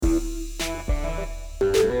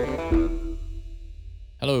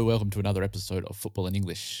welcome to another episode of Football in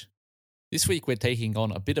English. This week we're taking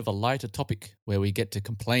on a bit of a lighter topic where we get to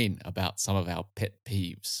complain about some of our pet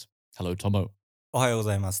peeves. Hello, Tomo. おはようご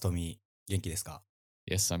ざいます、トミー。元気ですか？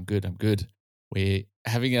 Yes, I'm good. I'm good. We're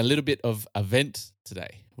having a little bit of a vent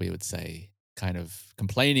today, we would say, kind of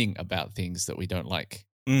complaining about things that we don't like.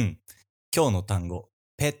 うん。今日の単語、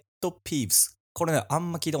ペットピーブス。これね、あ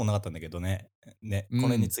んま聞いたことなかったんだけどね。こ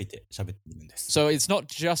れについて喋ってみるんです。So it's not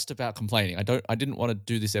just about complaining. I didn't want to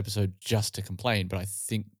do this episode just to complain, but I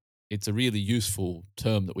think it's a really useful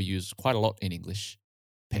term that we use quite a lot in English,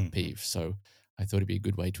 pet peeve. So I thought it'd be a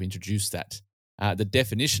good way to introduce that. The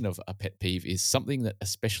definition of a pet peeve is something that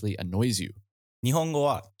especially annoys you. 日本語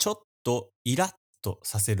はちょっとイラッと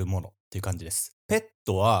させるものっていう感じです。ペッ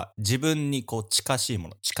トは自分にこう近しいも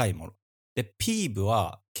の、近いもの。で、ピーブ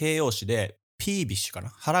は形容詞でピービッシュかな、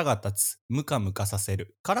腹が立つ、ムカムカさせ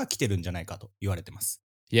るから来てるんじゃないかと言われてます。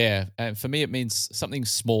Yeah, and for me it means something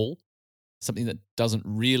small, something that doesn't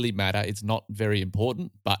really matter. It's not very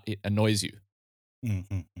important, but it annoys you.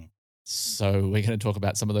 So we're going to talk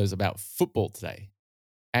about some of those about football today.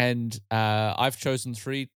 And I've chosen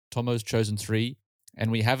 3, Tomo's chosen 3,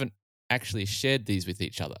 and we haven't actually shared these with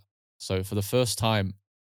each other. So for the first time,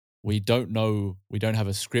 we don't have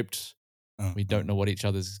a script. We don't know what each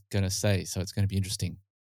other's going to say. So it's going to be interesting.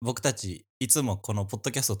 僕たちいつもこのポッド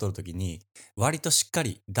キャストを撮るときに割としっか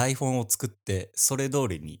り台本を作ってそれ通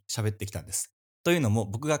りに喋ってきたんです。というのも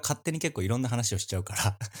僕が勝手に結構いろんな話をしちゃうか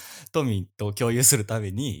らトミーと共有するた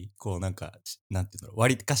めにこうなんていうんだろう、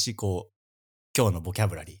割かしこう今日のボキャ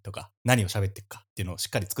ブラリーとか何を喋っていくかっていうのをしっ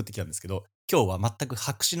かり作ってきたんですけど、今日は全く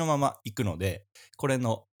白紙のまま行くので、これ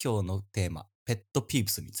の今日のテーマペットピー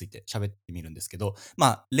プスについて喋ってみるんですけど、ま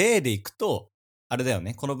あ例でいくとあれだよ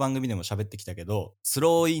ね、この番組でも喋ってきたけど、ス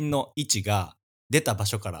ローインの位置が出た場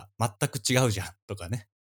所から全く違うじゃんとかね。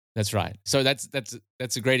That's right. So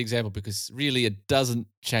that's a great example because really it doesn't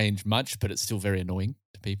change much, but it's still very annoying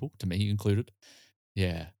to people, to me included.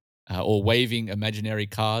 Yeah. Or waving imaginary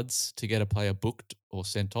cards to get a player booked or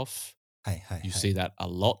sent off. はいはいはい。You see that a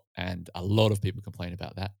lot, and a lot of people complain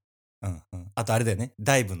about that. あとあれだよね、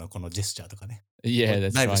ダイブのこのジェスチャーとかね。Yeah,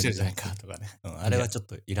 that's ダイブ right. してるじゃないか Exactly. とかね。あれはちょっ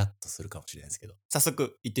とイラッとするかもしれないですけど。早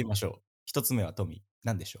速行ってみましょう。一つ目はトミー、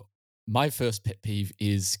何でしょう？ My first pet peeve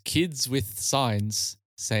is kids with signs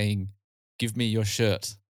saying, "Give me your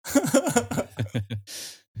shirt."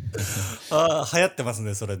 流行ってます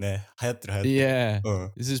ね、それね。流行ってる。Yeah.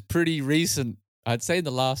 This is pretty recent. I'd say in the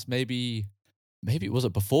last maybe was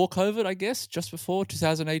it before COVID, I guess, just before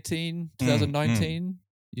 2018, 2019,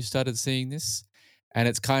 you started seeing this. And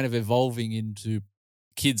it's kind of evolving into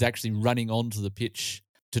kids actually running onto the pitch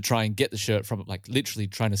to try and get the shirt from it, like literally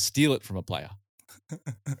trying to steal it from a player.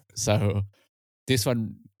 So this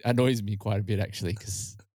one annoys me quite a bit actually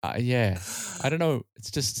because, yeah, I don't know.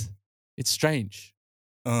 It's strange.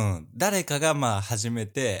 誰かがまあ始め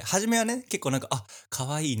て、初めはね、結構なんか、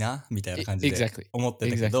可愛いな、みたいな感じで Exactly. 思って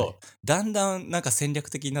たけど、だんだんなんか戦略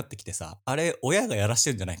的になってきてさ、あれ、親がやらし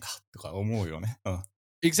てるんじゃないか、とか思うよね。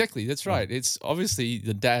Exactly, that's right. It's obviously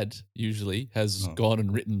the dad usually has gone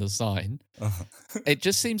and written the sign. It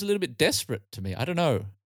just seems a little bit desperate to me. I don't know.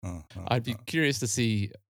 I'd be curious to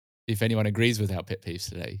see if anyone agrees with our pet peeves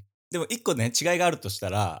today. でも一個ね、違いがあるとし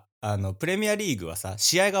たら、プレミアリーグはさ、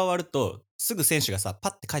試合が終わると、すぐ選手がさ、パ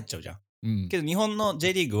ッて帰っちゃうじゃん。けど日本の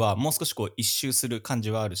J リーグはもう少しこう一周する感じ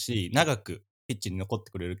はあるし、長くピッチに残っ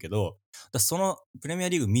てくれるけど、そのプレミア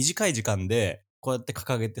リーグ短い時間でこうやって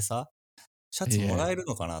掲げてさ、シャツもらえる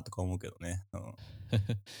のかなとか思うけどね。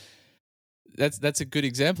That's a good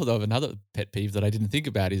example though of another pet peeve that I didn't think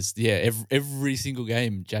about is every single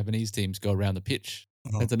game Japanese teams go around the pitch.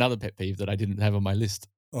 That's another pet peeve that I didn't have on my list.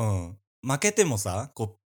 負けてもさ、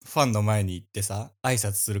こうファンの前に行ってさ、挨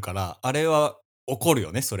拶するから、あれは怒る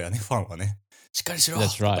よね、それはね、ファンはね。しっかりしろと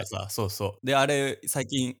かさ、そうそう。で、あれ、最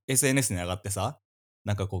近 SNS に上がってさ、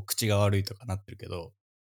なんかこう、口が悪いとかなってるけど、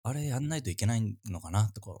あれやんないといけないのかな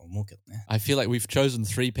とか思うけどね。I feel like we've chosen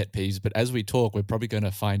 3 pet peeves, but as we talk, we're probably going to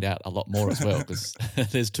find out a lot more as well, because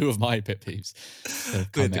there's 2 of my pet peeves that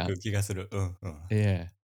have 増え come てく out. る気がする。Yeah.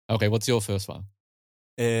 Okay, what's your first one?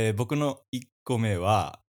 僕の1個目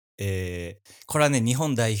は、これはね、日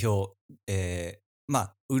本代表、ま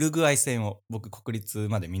あ、ウルグアイ戦を僕国立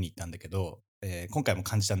まで見に行ったんだけど、今回も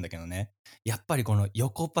感じたんだけどね、やっぱりこの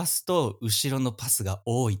横パスと後ろのパスが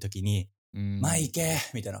多い時に、前行け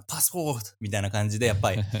みたいな、パスフォードみたいな感じでやっ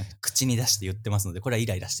ぱり口に出して言ってますので、これはイ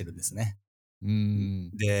ライラしてるんですね。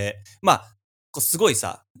で、まあ、すごい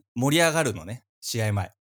さ、盛り上がるのね、試合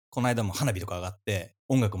前。この間も花火とか上がって、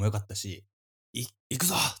音楽も良かったし、行く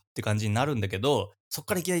ぞって感じになるんだけど、そっ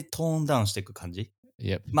からいきなりトーンダウンしていく感じ。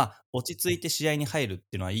Yep. まあ、落ち着いて試合に入るって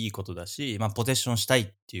いうのはいいことだし、まあ、ポゼッションしたいっ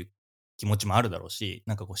ていう気持ちもあるだろうし、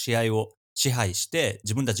なんかこう試合を支配して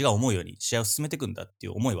自分たちが思うように試合を進めていくんだってい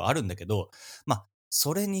う思いはあるんだけど、まあ、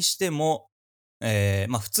それにしても、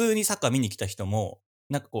まあ、普通にサッカー見に来た人も、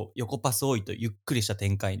なんかこう横パス多いとゆっくりした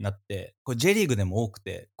展開になって、これ J リーグでも多く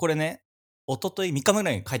て、これね、一昨日3日前ぐ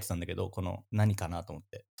らいに書いてたんだけど、この何かなと思っ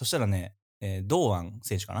て。そしたらね、堂安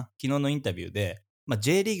選手かな昨日のインタビューで、まあ、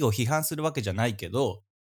J リーグを批判するわけじゃないけど、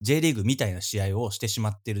J リーグみたいな試合をしてしま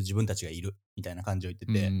っている自分たちがいるみたいな感じを言って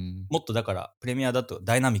て、Mm. もっとだからプレミアだと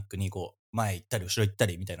ダイナミックにこう前行ったり後ろ行った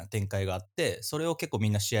りみたいな展開があって、それを結構み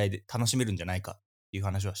んな試合で楽しめるんじゃないかっていう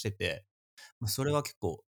話はしてて、まあ、それは結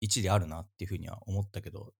構一理あるなっていうふうには思ったけ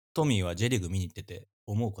ど、トミーは J リーグ見に行ってて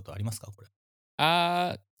思うことありますかこれ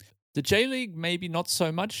？Uh, the J League, maybe not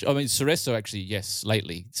so much. I mean, Cerezo, actually, yes,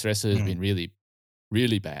 lately. Cerezo う has been ん、really,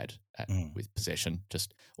 really bad うん、with possession,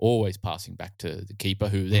 just always passing back to the keeper,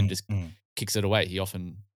 who う then ん、just うん、kicks it away. He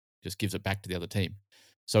often just gives it back to the other team.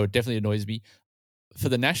 So it definitely annoys me. For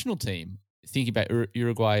the national team, thinking about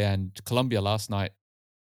Uruguay and Colombia last night,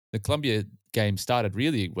 the Colombia game started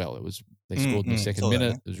really well. They うん、scored in う the ん、second そうだ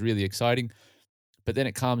よ minute. ね。It was really exciting, but then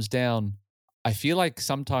it calms down. I feel like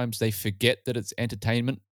sometimes they forget that it's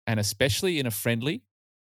entertainment, and especially in a friendly.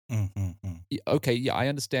 うん、うん、うん、Okay, yeah, I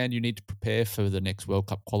understand you need to prepare for the next World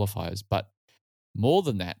Cup qualifiers, but more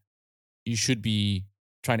than that, you should be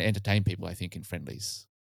trying to entertain people, I think, in friendlies.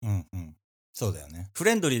 うん、うん。そうだよね。フ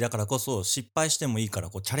レンドリーだからこそ失敗してもいいから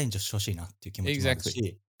こうチャレンジしてほしいなっていう気持ちもある Exactly.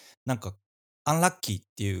 し、なんか、アンラッキーっ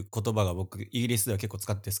ていう言葉が僕、イギリスでは結構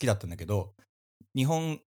使って好きだったんだけど、日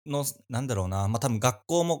本の、なんだろうな、まあ多分学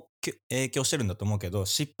校も影響してるんだと思うけど、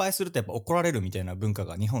失敗するとやっぱ怒られるみたいな文化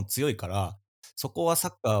が日本強いから、そこはサ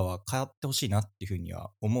ッカーは変わってほしいなっていうふうに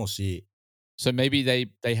は思うし、So maybe they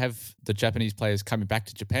have the Japanese players coming back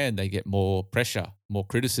to Japan, they get more pressure, more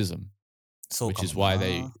criticism, そう which かも is why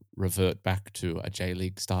they な。revert back to a J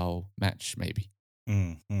League style match, maybe. う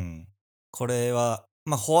ん、うん。これは、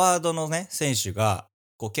まあ、フォワードのね、選手が、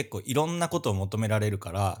こう結構いろんなことを求められる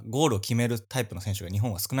から、ゴールを決めるタイプの選手が日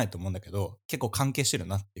本は少ないと思うんだけど、結構関係してる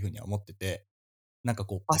なっていうふうには思ってて、なんか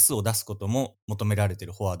こう、パスを出すことも求められて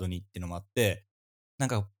るフォワードにっていうのもあって、なん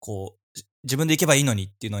かこう、自分で行けばいいのにっ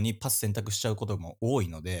ていうのにパス選択しちゃうことも多い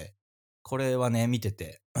ので、これはね、見て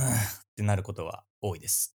て、ってなることは多いで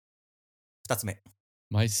す。二つ目。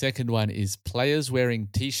My second one is players wearing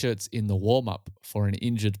t-shirts in the warm-up for an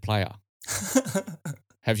injured player.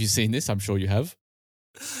 Have you seen this? I'm sure you have.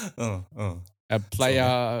 うん、うん。A そうね。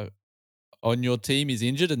player on your team is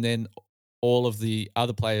injured, and then all of the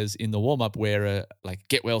other players in the warm-up wear a like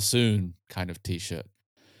 "get well soon" kind of t-shirt.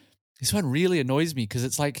 This one really annoys me because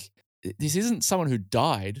it's like this isn't someone who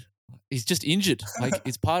died. He's just injured. Like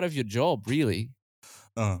it's part of your job, really.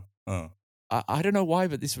 うん、うん。I don't know why,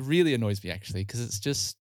 but this really annoys me actually because it's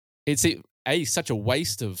just such a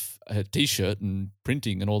waste of a t-shirt and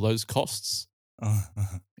printing and all those costs. うん、うん。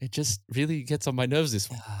It just really gets on my nerves.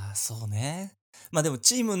 This いや one. ー、そうね。ま、でも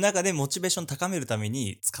チームの中でモチベーション高めるため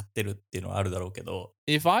に使ってるっていうのはあるだろうけど。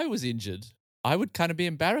If I was injured, I would kind of be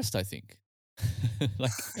embarrassed. I think.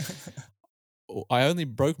 Like I only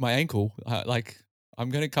broke my ankle. Like I'm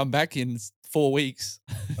going to come back in 4 weeks.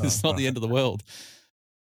 うん、It's not うん。the end of the world.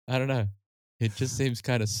 I don't know. It just seems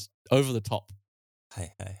kind of over the top. は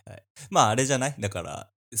いはいはい。まあ、あれじゃない？だか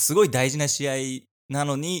ら、すごい大事な試合な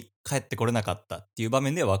のに帰ってこれなかったっていう場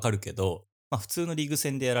面ではわかるけど、ま、普通のリーグ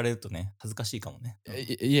戦でやられるとね、恥ずかしいかもね。うん。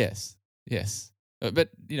Yes, yes. But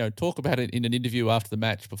talk about it in an interview after the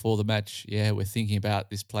match, before the match. Yeah, we're thinking about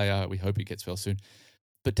this player. We hope he gets well soon.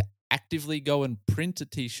 But to actively go and print a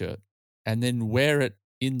T-shirt and then wear it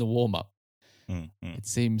in the warm up, うんうん。it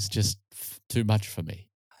seems just too much for me.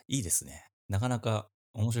 いいですね。なかなか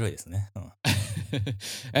面白いですね。うん。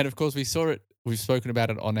And of course, we saw it. We've spoken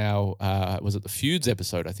about it on our was it the feuds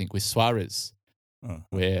episode? I think with Suarez, うんう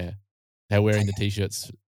ん。where they're はい wearing the はい。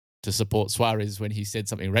T-shirts to support Suarez when he said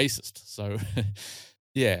something racist. So,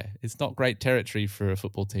 yeah, it's not great territory for a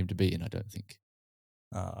football team to be in. I don't think.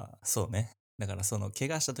 ああ、そうね。だからその怪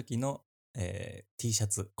我した時の、T シャ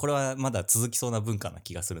ツ、これはまだ続きそうな文化な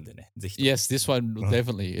気がするんでね、ぜひとも。Yes, this one will うん。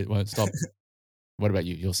definitely it won't stop. What about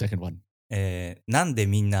you? Your second one? なんで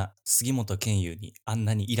みんな杉本健佑にあん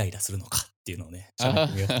なにイライラするのかっていうのをね、喋っ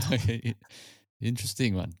てみようかと。Okay,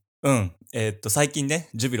 interesting one. うん。最近ね、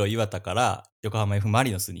ジュビロ磐田から横浜 F マ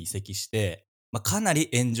リノスに移籍して、まあ、かなり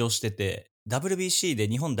炎上してて、WBC で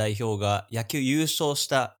日本代表が野球優勝し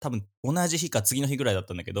た多分同じ日か次の日ぐらいだっ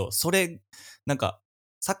たんだけど、それ、なんか、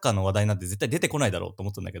サッカーの話題なんて絶対出てこないだろうと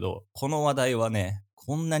思ったんだけど、この話題はね、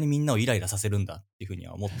こんなにみんなをイライラさせるんだっていうふうに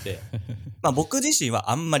は思って、まあ僕自身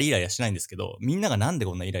はあんまりイライラしないんですけど、みんながなんで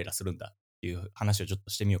こんなイライラするんだっていう話をちょっと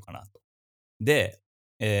してみようかなと。で、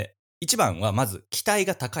一番はまず期待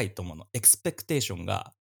が高いと思うの。エクスペクテーション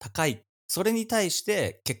が高い。それに対し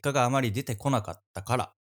て結果があまり出てこなかったか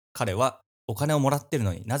ら、彼はお金をもらってる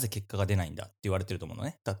のになぜ結果が出ないんだって言われてると思うの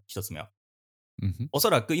ね。一つ目は。Hmm. おそ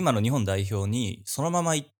らく今の日本代表にそのま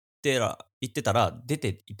ま行ってたら出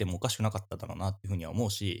ていてもおかしくなかっただろうなっていうふうには思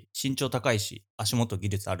うし、身長高いし、足元技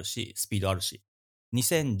術あるし、スピードあるし、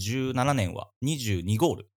2017年は22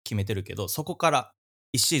ゴール決めてるけど、そこから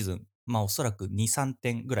1シーズン、まあおそらく2、3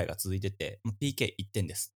点ぐらいが続いてて、PK1 点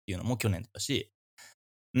ですっていうのも去年だったし、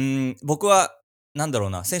僕は、なんだろう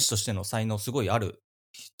な、選手としての才能すごいある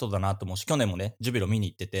人だなと思うし、去年もね、ジュビロ見に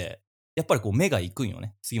行ってて、やっぱりこう目が行くんよ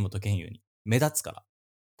ね、杉本健佑に。目立つから。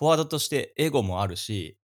フォワードとしてエゴもある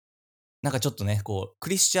し、なんかちょっとね、こう、ク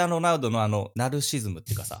リスチャーノ・ロナウドのナルシズムっ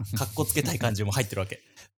ていうかさ、かっこつけたい感じも入ってるわけ。だ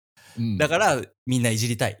Mm. から、みんないじ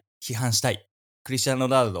りたい。批判したい。クリスチャーノ・ロ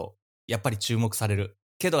ナウド、やっぱり注目される。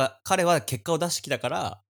けど、彼は結果を出してきたか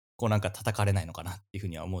ら、こうなんか叩かれないのかなっていうふう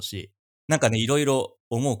には思うし、なんかね、いろいろ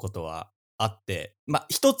思うことはあって、まあ、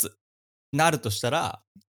一つ、なるとしたら、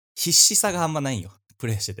必死さがあんまないんよ。プ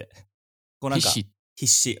レイしてて。こうなんか、Hishi. 必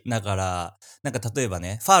死。だから、なんか例えば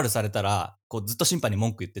ね、ファールされたら、こうずっと審判に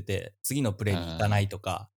文句言ってて、次のプレーに行かない Ah. と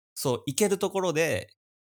か、そう、行けるところで、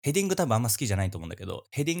ヘディング多分あんま好きじゃないと思うんだけど、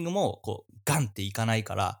ヘディングもこう、ガンって行かない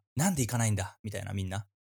から、なんで行かないんだみたいなみんな。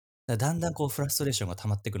だんだんこうフラストレーションが溜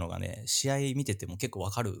まっていくのがね、試合見てても結構わ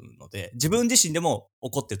かるので、自分自身でも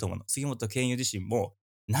怒ってると思うの。杉本健佑自身も、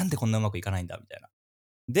なんでこんなうまくいかないんだみたいな。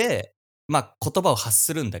で、まあ、言葉を発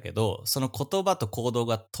するんだけど、その言葉と行動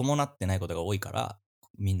が伴ってないことが多いから、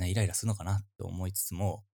みんなイライラするのかなって思いつつ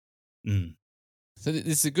も、うん。So this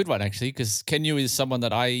is a good one actually, because Kenyu is someone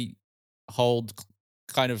that I hold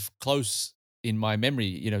kind of close in my memory.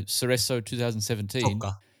 You know, Cerezo 2017. そっ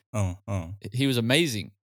か。うんうん。He was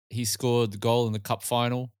amazing. He scored the goal in the cup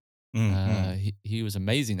final. うんうん。He was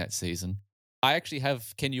amazing that season. I actually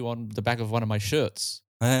have Kenyu on the back of one of my shirts.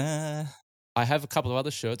 へえ。I have a couple of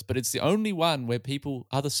other shirts, but it's the only one where people,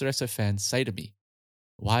 other Cerezo fans, say to me,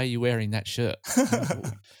 "Why are you wearing that shirt?" I'm like,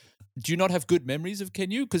 "Well, do you not have good memories of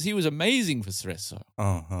Kenyu? Because he was amazing for Cerezo. う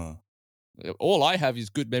んうん。All I have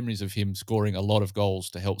is good memories of him scoring a lot of goals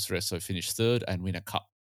to help Cerezo finish third and win a cup.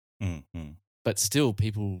 うんうん。But still,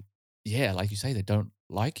 people, yeah, like you say, they don't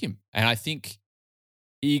like him. And I think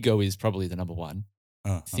ego is probably the number one. う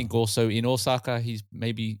んう I ん。think also in Osaka, he's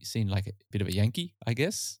maybe seen like a bit of a Yankee, I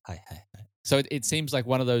guess. はいはいはい。So it seems like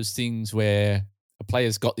one of those things where a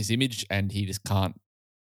player's got this image and he just can't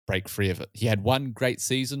break free of it. He had one great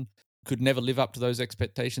season, could never live up to those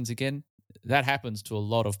expectations again. That happens to a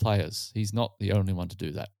lot of players. He's not the only one to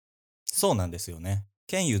do that. そうなんですよね。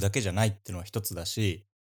ケンユだけじゃないっていうのは一つだし、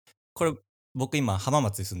これ、僕今浜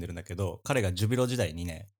松に住んでるんだけど、彼がジュビロ時代に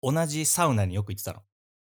ね、同じサウナによく行ってたの。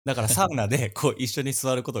だからサウナでこう一緒に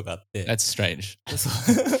座ることがあって、That's strange. そ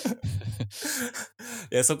う。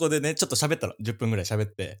いや、そこでね、ちょっと喋ったの。10分ぐらい喋っ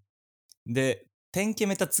て。で、点決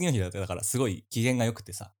めた次の日だったからすごい機嫌が良く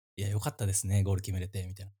てさ、いや、良かったですね、ゴール決めれて、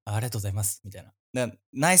みたいな。ありがとうございます、みたいな。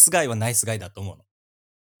ナイスガイはナイスガイだと思うの。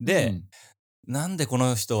で、Hmm. なんでこ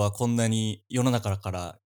の人はこんなに世の中か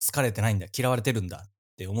ら好かれてないんだ、嫌われてるんだっ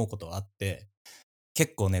て思うことがあって、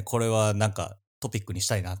結構ね、これはなんかトピックにし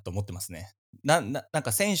たいなと思ってますね。なん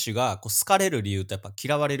か選手がこう好かれる理由とやっぱ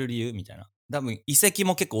嫌われる理由みたいな。多分移籍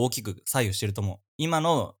も結構大きく左右してると思う。今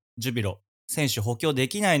のジュビロ、選手補強で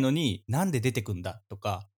きないのになんで出てくんだと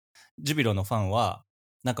か、ジュビロのファンは、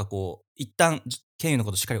なんかこう、一旦、ケインの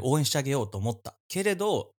ことしっかり応援してあげようと思った。けれ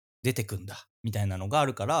ど、出てくんだ。みたいなのがあ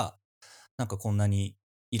るから、なんかこんなに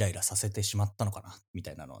イライラさせてしまったのかな。み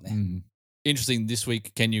たいなのをね。Hmm. Interesting. This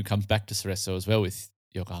week, Kenyu comes back to Cerezo as well with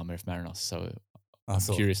Yokohama F. Marinos. So あ、I'm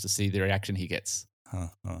そう。curious to see the reaction he gets. う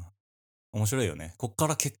んうん。面白いよね。こっか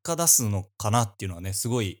ら結果出すのかなっていうのはね、す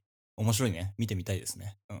ごい面白いね。見てみたいです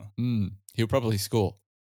ね。うん。He'll probably score.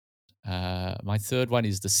 My third one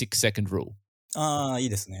is the 6 second rule. ああ、いい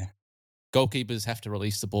ですね。Goalkeepers have to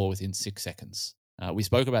release the ball within 6 seconds. We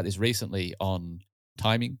spoke about this recently on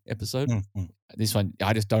timing う episode. んうん。This one,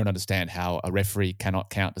 I just don't understand how a referee cannot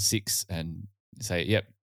count to 6 and say, "Yep,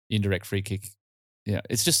 indirect free kick." Yeah,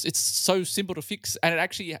 it's so simple to fix, and it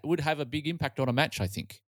actually would have a big impact on a match. I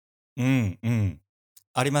think. うんうん。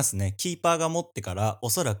ありますね。キーパーが持ってから、お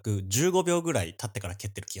そらく15秒ぐらい経ってから蹴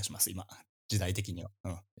ってる気がします、今。時代的には。う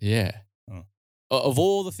ん。Yeah. うん。Of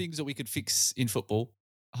all the things that we could fix in football,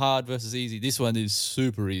 hard versus easy, this one is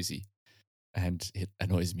super easy, and it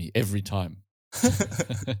annoys me every time.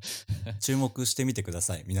 注目してみてくだ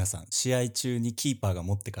さい、皆さん。試合中にキーパーが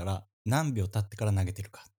持ってから何秒経ってから投げてる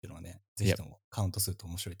かっていうのはね、ぜひ Yep. ともカウントすると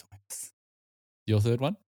面白いと思います。Your third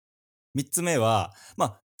one? 3つ目は、ま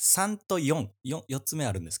あ、3と4、4つ目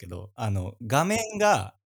あるんですけど、画面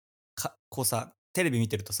が、こうさ、テレビ見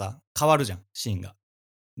てるとさ、変わるじゃん、シーンが。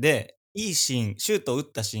で、いいシーン、シュートを打っ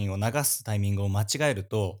たシーンを流すタイミングを間違える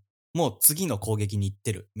と、もう次の攻撃に行っ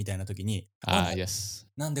てるみたいな時に、Yes.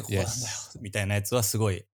 なんでここなんだよ Yes. みたいなやつはす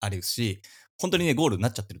ごいあるし、本当にね、ゴールにな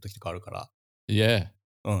っちゃってる時とかあるから、Yeah.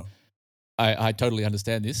 うん。I totally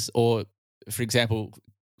understand this. Or, for example,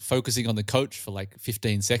 focusing on the coach for like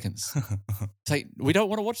 15 seconds. It's like, we don't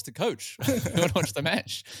want to watch the coach. We want to watch the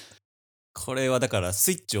match. これはだから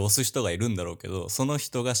スイッチを押す人がいるんだろうけど、その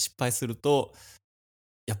人が失敗すると、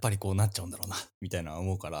やっぱりこうなっちゃうんだろうな、みたいな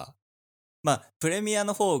思うから、まあ、プレミア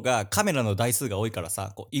の方がカメラの台数が多いから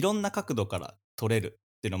さ、こういろんな角度から撮れる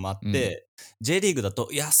っていうのもあっ Mm. て、J リーグだ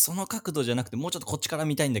と、いや、その角度じゃなくてもうちょっとこっちから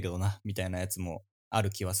見たいんだけどな、みたいなやつもある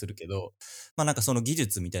気はするけど、まあなんかその技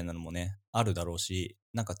術みたいなのもね、あるだろうし、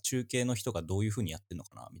なんか中継の人がどういう風にやってんの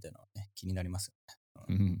かな、みたいなのはね、気になりますよ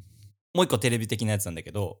ね。Mm. もう一個テレビ的なやつなんだ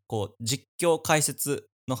けど、こう実況解説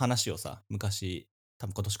の話をさ、昔、多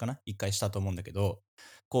分今年かな一回したと思うんだけど、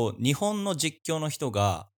こう日本の実況の人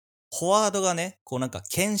が、フォワードがね、こうなんか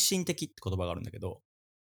献身的って言葉があるんだけど、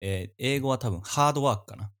英語は多分ハードワーク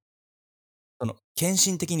かな。献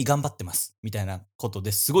身的に頑張ってます。みたいなこと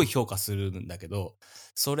ですごい評価するんだけど、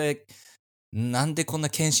それ、なんでこんな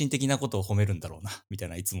献身的なことを褒めるんだろうな、みたい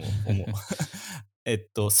ないつも思う。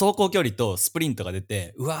走行距離とスプリントが出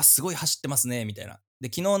て、うわ、すごい走ってますね、みたいな。で、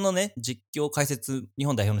昨日のね、実況解説、日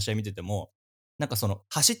本代表の試合見てても、なんかその、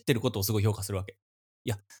走ってることをすごい評価するわけ。い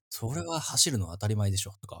や、それは走るのは当たり前でし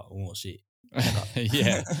ょ、とか思うし、なんか、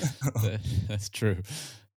Yeah, that's true.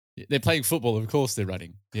 They're playing football, of course they're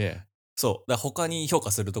running. Yeah. そう。だから他に評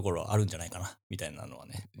価するところはあるんじゃないかな、みたいなのは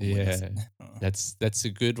ね、思いますよ Yeah. ね。That's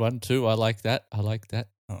a good one too. I like that. I like that.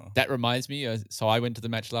 うん。うん。That reminds me. So I went to the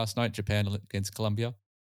match last night, Japan against Colombia.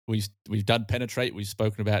 We've done penetrate. We've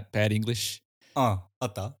spoken about bad English. ああ、あ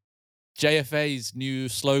った JFA's new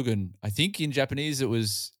slogan. I think in Japanese it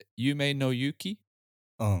was "Yume no Yuki."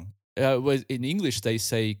 うん。Was in English they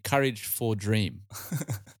say "courage for dream."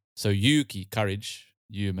 So Yuki, courage.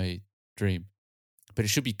 Yume, dream. But it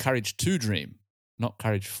should be courage to dream, not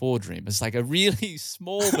courage for dream. It's like a really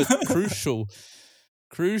small but crucial.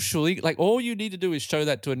 Like all you need to do is show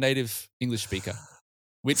that to a native English speaker,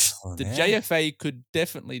 which そう the ね。JFA could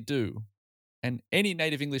definitely do. And any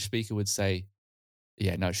native English speaker would say,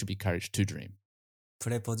 yeah, no, it should be courage to dream. プ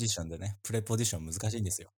レポジションでね、プレポジション難しいん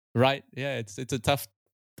ですよ。Right? Yeah, it's a tough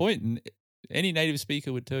point. And any native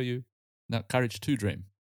speaker would tell you, no, courage to dream.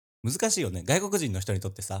 難しいよね。外国人の人にと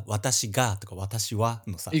ってさ、私がとか私は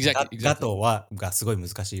のさ、Exactly, が exactly. とはがすごい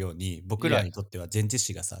難しいように、僕ら Yeah, にとっては前置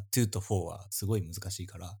詞がさ、to と for はすごい難しい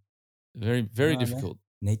から、very, これ very はね、difficult.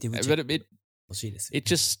 ネイティブチェッ But ク欲しいですよ it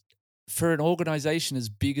ね。just, for an organization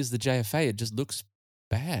as big as the JFA, it just looks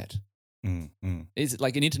bad. うんうん。It's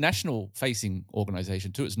like an international facing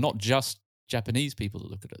organization too. It's not just Japanese people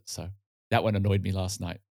that look at it. So that one annoyed me last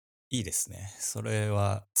night. いいですね。それ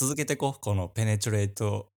は続けてこう、このペネトレー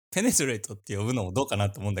ト。ペネトレートって呼ぶのもどうかな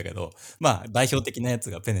と思うんだけど、まあ代表的なや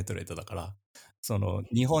つがペネトレートだから、その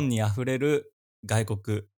日本に溢れる外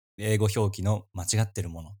国英語表記の間違ってる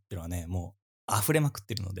ものっていうのはね、もう溢れまくっ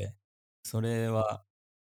てるので、それは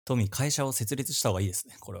トミー会社を設立した方がいいです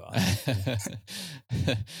ね、これは。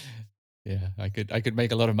Yeah, I could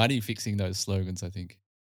make a lot of money fixing those slogans, I think.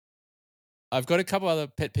 I've got a couple other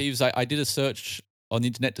pet peeves. I did a search on the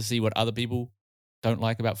internet to see what other people don't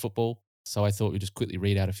like about football. So I thought we'd just quickly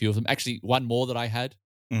read out a few of them. Actually, one more that I had,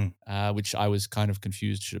 うん、which I was kind of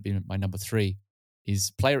confused, should have been my number three,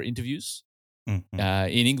 is player interviews. うん、うん。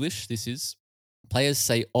In English, this is players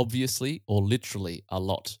say obviously or literally a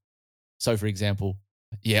lot. So, for example,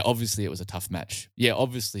 yeah, obviously it was a tough match. Yeah,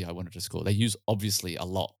 obviously I wanted to score. They use obviously a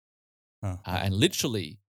lot. うん、うん。And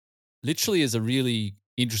literally is a really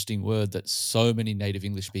interesting word that so many native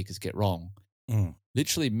English speakers get wrong. うん、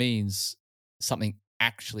Literally means something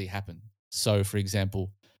actually happened. So, for example,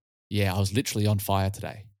 yeah, I was literally on fire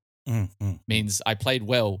today. うん、うん。Means I played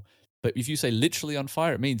well. But if you say literally on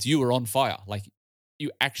fire, it means you were on fire. Like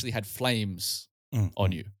you actually had flames うん、う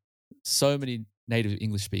on ん。you. So many native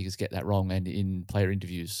English speakers get that wrong. And in player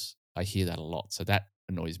interviews, I hear that a lot. So that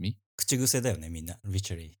annoys me. 口癖だよね、みんな。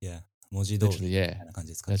literally. Yeah. 文字通 Literally, りみ yeah. たいな感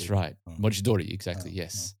じで使って That's るよね。right. うん、Mojidori, exactly, うん、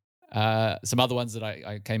yes. Some other ones that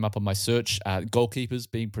I came up on my search, goalkeepers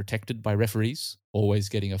being protected by referees, always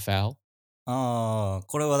getting a foul. ああ、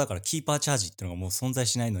これはだからキーパーチャージっていうのがもう存在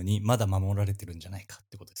しないのに、まだ守られてるんじゃないかっ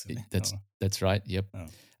てことですよね。That's right. Yep. うん。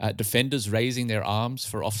Defenders raising their arms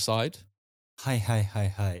for offside. はいはいはい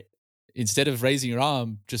はい。Instead of raising your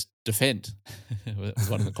arm, just defend. was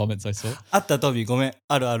one of the comments I saw. あったトビーごめん。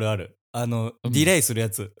あるあるある。ディレイするや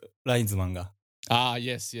つ。ラインズマンが。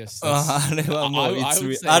Yes.あれはもう、I would あ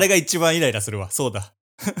say れが一番イライラするわ。そうだ。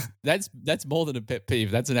that's more than a pet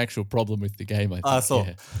peeve. That's an actual problem with the game, I あ、think. そ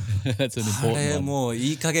Yeah. う。That's an あ important れ one. もう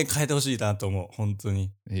いい加減変えてほしいなと思う。本当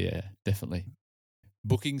に。Yeah, definitely.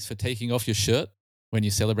 Bookings for taking off your shirt when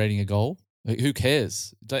you're celebrating a goal. Who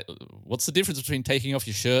cares? What's the difference between taking off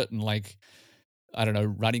your shirt and like I don't know,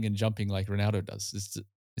 running and jumping like Ronaldo does?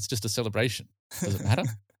 It's just a celebration. Does it matter?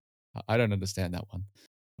 I don't understand that one.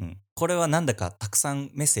 うん。これはなんだかたくさ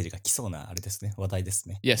んメッセージが来そうなあれですね。話題です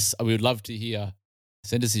ね。Yes, we would love to hear.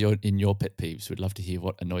 Send us in your pet peeves. We'd love to hear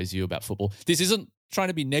what annoys you about football. This isn't trying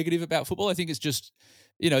to be negative about football. I think it's just,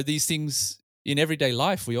 these things in everyday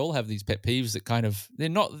life. We all have these pet peeves that they're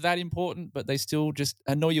not that important, but they still just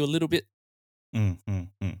annoy you a little bit. うんう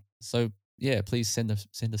んうん。So yeah, please send us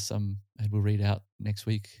some, and we'll read out next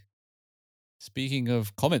week. Speaking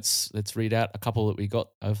of comments, let's read out a couple that we got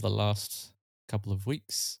over the last couple of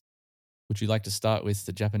weeks. Would you like to start with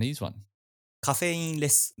the Japanese one? カフェインレ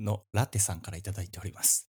スのラテさんからいただいておりま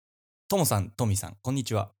す。トモさん、トミさん、こんに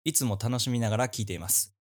ちは。いつも楽しみながら聞いていま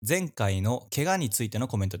す。前回の怪我についての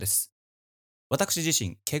コメントです。私自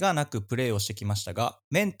身、怪我なくプレーをしてきましたが、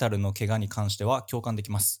メンタルの怪我に関しては共感で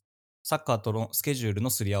きます。サッカーとのスケジュール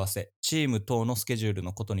のすり合わせ、チーム等のスケジュール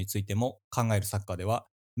のことについても考えるサッカーでは、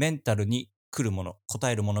メンタルに来るもの、応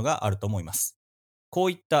えるものがあると思います。こ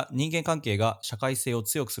ういった人間関係が社会性を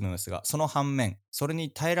強くするのですが、その反面、それに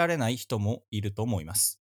耐えられない人もいると思いま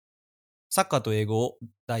す。サッカーと英語を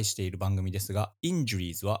題している番組ですが、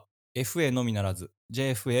Injuries は FA のみならず、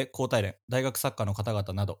JFA 交代連、大学サッカーの方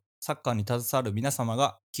々など、サッカーに携わる皆様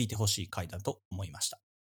が聞いてほしい回だと思いました。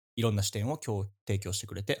いろんな視点を今日提供して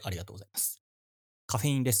くれてありがとうございます。カフェ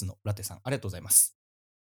インレスのラテさん、ありがとうございます。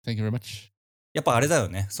Thank you very much. やっぱあれだよ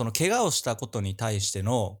ね。その怪我をしたことに対して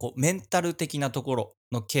のメンタル的なところ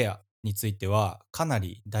のケアについてはかな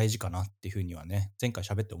り大事かなっていうふうにはね、前回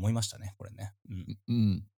喋って思いましたね、これね。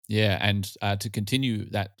Yeah, and to continue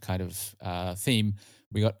that kind of theme,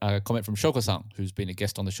 we got a comment from Shoko-san, who's been a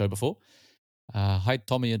guest on the show before. Hi,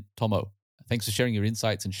 Tommy and Tomo. Thanks for sharing your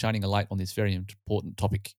insights and shining a light on this very important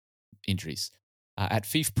topic, injuries. At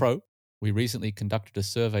FIFA Pro, we recently conducted a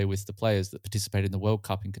survey with the players that participated in the World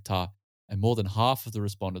Cup in Qatar, and more than half of the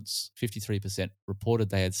respondents, 53%, reported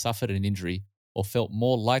they had suffered an injury or felt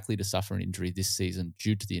more likely to suffer an injury this season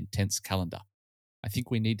due to the intense calendar. I think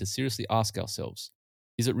we need to seriously ask ourselves,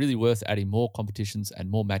 is it really worth adding more competitions and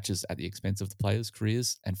more matches at the expense of the players'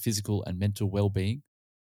 careers and physical and mental well-being?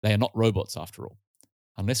 They are not robots after all.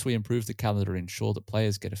 Unless we improve the calendar and ensure that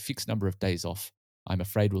players get a fixed number of days off, I'm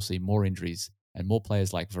afraid we'll see more injuries and more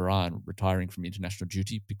players like Varane retiring from international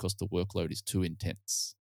duty because the workload is too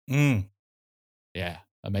intense. Yeah,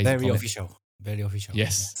 amazing Very comment. official. Very official.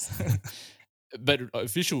 Yes. But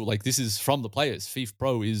official, like this is from the players. FIFA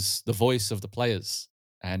Pro is the voice of the players.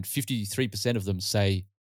 And 53% of them say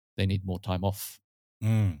they need more time off.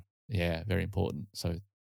 Yeah, very important. So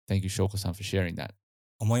thank you, Shoko-san, for sharing that.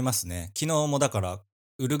 思いますね。昨日もだから、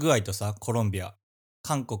ウルグアイとさ、コロンビア、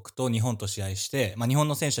韓国と日本と試合して、日本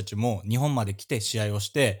の選手たちも日本まで来て試合をし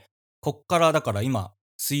て、こっからだから今、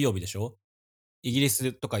水曜日でしょ？イギリ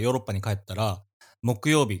スとかヨーロッパに帰ったら、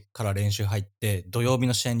木曜日から練習入って、土曜日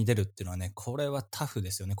の試合に出るっていうのはね、これはタフ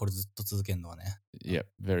ですよね。これずっと続けるのはね。Yeah,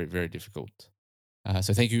 very, very difficult.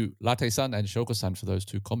 So thank you, Latte-san and Shoko-san, for those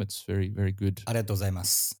two comments. Very, very good. ありがとうございま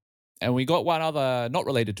す。And we got one other not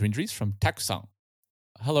related to injuries from Tak-san.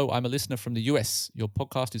 Hello, I'm a listener from the US. Your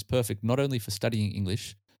podcast is perfect not only for studying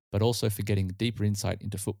English, but also for getting deeper insight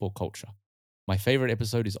into football culture. My favorite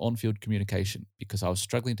episode is on-field communication because I was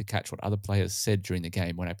struggling to catch what other players said during the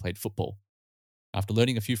game when I played football. After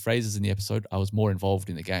learning a few phrases in the episode, I was more involved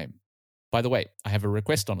in the game. By the way, I have a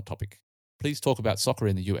request on a topic. Please talk about soccer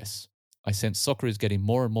in the US. I sense soccer is getting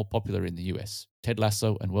more and more popular in the US. Ted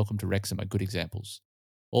Lasso and Welcome to Wrexham are good examples.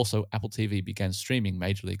 Also, Apple TV began streaming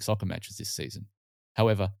Major League Soccer matches this season.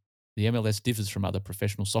 However, the MLS differs from other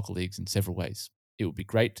professional soccer leagues in several ways. It would be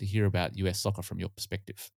great to hear about US soccer from your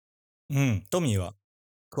perspective. トミーは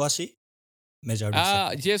詳しい？メジャーリーグサッ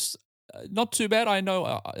カー。Yes, not too bad. I know,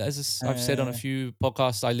 as I've said on a few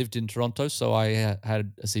podcasts, I lived in Toronto, so I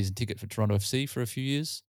had a season ticket for Toronto FC for a few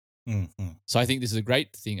years. So I think this is a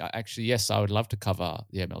great thing. Actually, yes, I would love to cover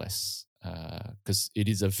the MLS because it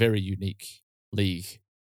is a very unique league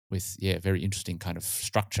with, very interesting kind of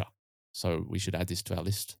structure. So we should add this to our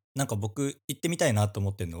list. なんか僕行ってみたいなと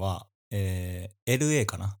思ってるのは、LA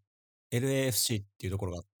かな。LAFC っていうとこ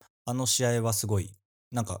ろが、あの試合はすごい、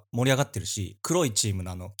なんか盛り上がってるし、黒いチーム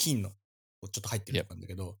の金の、ちょっと入ってると Yep. こなんだ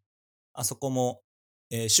けど、あそこも、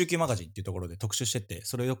週休マガジンっていうところで特集してて、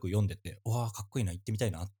それをよく読んでて、わあ、かっこいいな、行ってみた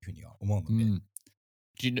いなっていうふうには思うので、Mm.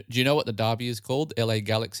 Do you know what the derby is called? LA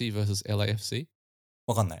Galaxy versus LAFC.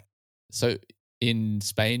 わかんない。So in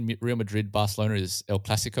Spain, Real Madrid Barcelona is El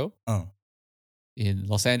Clasico. うん。In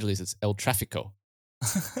Los Angeles, it's El Tráfico.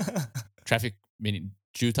 Traffic meaning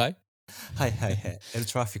jutai はいはいはい。エル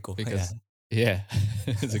トラフィコ。はいは because い。yeah,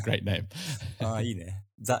 it's a great name. ああ、いいね。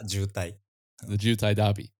ザ・渋滞。The Jutai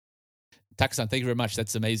derby. Takusan, thank you very much.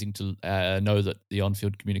 That's amazing to know that the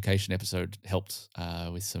on-field communication episode helped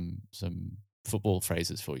with some football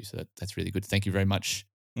phrases for you. So that's really good. Thank you very much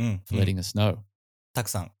うん、for うん。letting us know. たく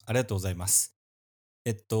さん、ありがとうございます。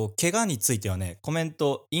怪我についてはね、コメン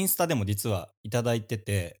ト、インスタでも実はいただいて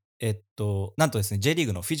て、なんとですね、J リー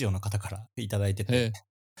グのフィジオの方からいただいてて、Hey,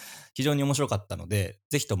 非常に面白かったので、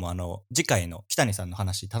ぜひとも次回の北谷さんの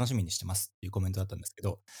話楽しみにしてますっていうコメントだったんですけ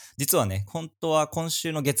ど、実はね、本当は今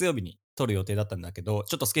週の月曜日に撮る予定だったんだけど、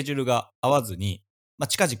ちょっとスケジュールが合わずに、まあ、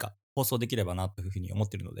近々放送できればなというふうに思っ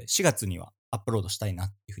てるので、4月にはアップロードしたいなっ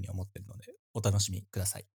ていうふうに思ってるので、お楽しみくだ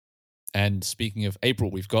さい。and speaking of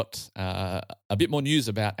April, we've got a bit more news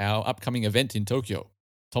about our upcoming event in Tokyo.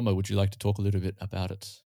 Tomo, would you like to talk a little bit about it?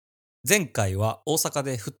 前回は大阪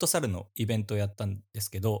でフットサルのイベントをやったんです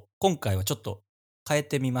けど、今回はちょっと変え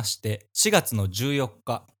てみまして、4月の14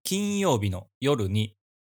日金曜日の夜に、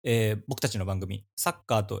僕たちの番組、サッ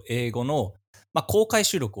カーと英語の、公開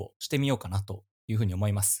収録をしてみようかなというふうに思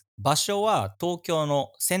います。場所は東京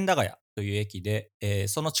の千駄ヶ谷という駅で、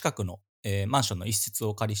その近くの、マンションの一室を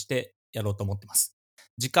お借りしてやろうと思ってます。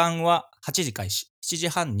時間は8時開始。7時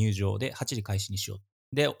半入場で8時開始にしよう。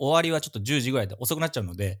で、終わりはちょっと10時ぐらいで遅くなっちゃう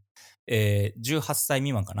ので、18歳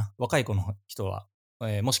未満かな。若い子の人は、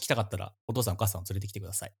もし来たかったらお父さんお母さんを連れてきてく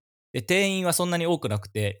ださい。で、定員はそんなに多くなく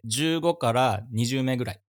て、15から20名ぐ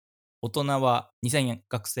らい。大人は2000円、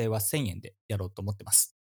学生は1000円でやろうと思ってま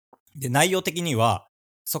す。で、内容的には、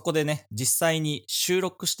そこでね、実際に収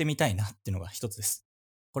録してみたいなっていうのが一つです。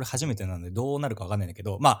これ初めてなのでどうなるかわかんないんだけ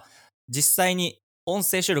ど、実際に音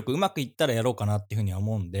声収録うまくいったらやろうかなっていうふうには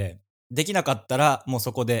思うんで、できなかったらもう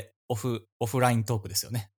そこでオフライントークです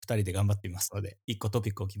よね。二人で頑張ってみますので、一個ト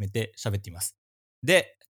ピックを決めて喋ってみます。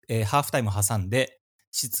で、ハーフタイム挟んで、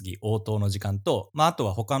質疑応答の時間と、あと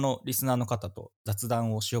は他のリスナーの方と雑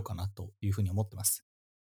談をしようかなというふうに思ってます。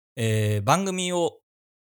番組を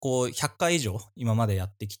こう100回以上今までや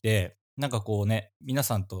ってきて、なんかこうね、皆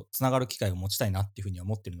さんとつながる機会を持ちたいなっていうふうに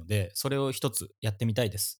思ってるので、それを一つやってみたい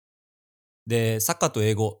です。で、サッカーと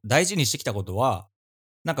英語、大事にしてきたことは、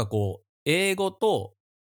なんかこう、英語と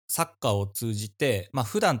サッカーを通じて、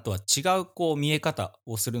普段とは違うこう見え方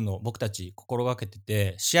をするのを僕たち心がけて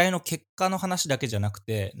て、試合の結果の話だけじゃなく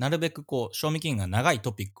て、なるべくこう、賞味期限が長い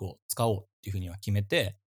トピックを使おうっていうふうには決め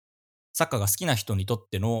て、サッカーが好きな人にとっ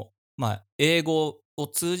ての、英語を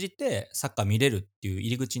通じてサッカー見れるっていう入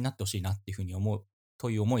り口になってほしいなっていうふうに思う、と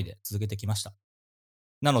いう思いで続けてきました。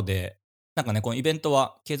なので、なんかね、このイベント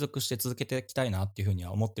は継続して続けていきたいなっていうふうに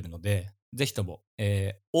は思ってるので、ぜひとも、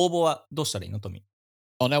応募はどうしたらいいのトミ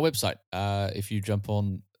ー？ On our website, if you jump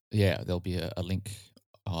on, yeah, there'll be a link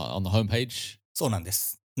on the homepage. そうなんで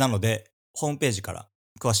す。なので、ホームページから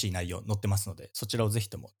詳しい内容載ってますので、そちらをぜひ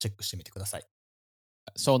ともチェックしてみてください。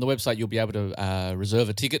So on the website, you'll be able to reserve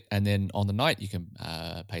a ticket, and then on the night, you can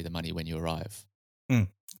pay the money when you arrive. う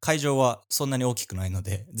ん。会場はそんなに大きくないの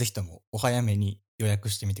で、ぜひともお早めに予約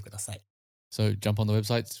してみてください。So jump on the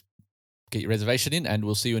website, get your reservation in, and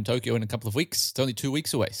we'll see you in Tokyo in a couple of weeks. It's only 2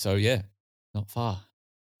 weeks away, so yeah, not far.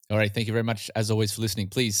 All right, thank you very much, as always, for listening.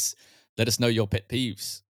 Please let us know your pet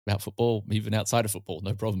peeves about football, even outside of football.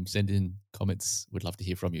 No problem. Send in comments. We'd love to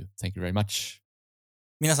hear from you. Thank you very much.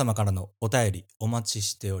 皆様からのお便りお待ち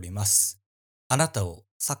しております。あなたを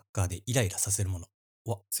サッカーでイライラさせるもの。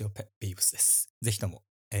What's your pet peeves です。ぜひとも、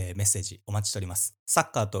メッセージお待ちしております。サ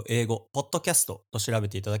ッカーと英語、ポッドキャストと調べ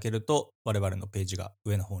ていただけると、我々のページが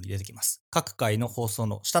上の方に出てきます。各回の放送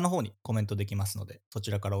の下の方にコメントできますので、そ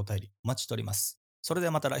ちらからお便りお待ちしております。それで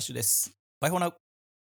はまた来週です。バイフォーナウ。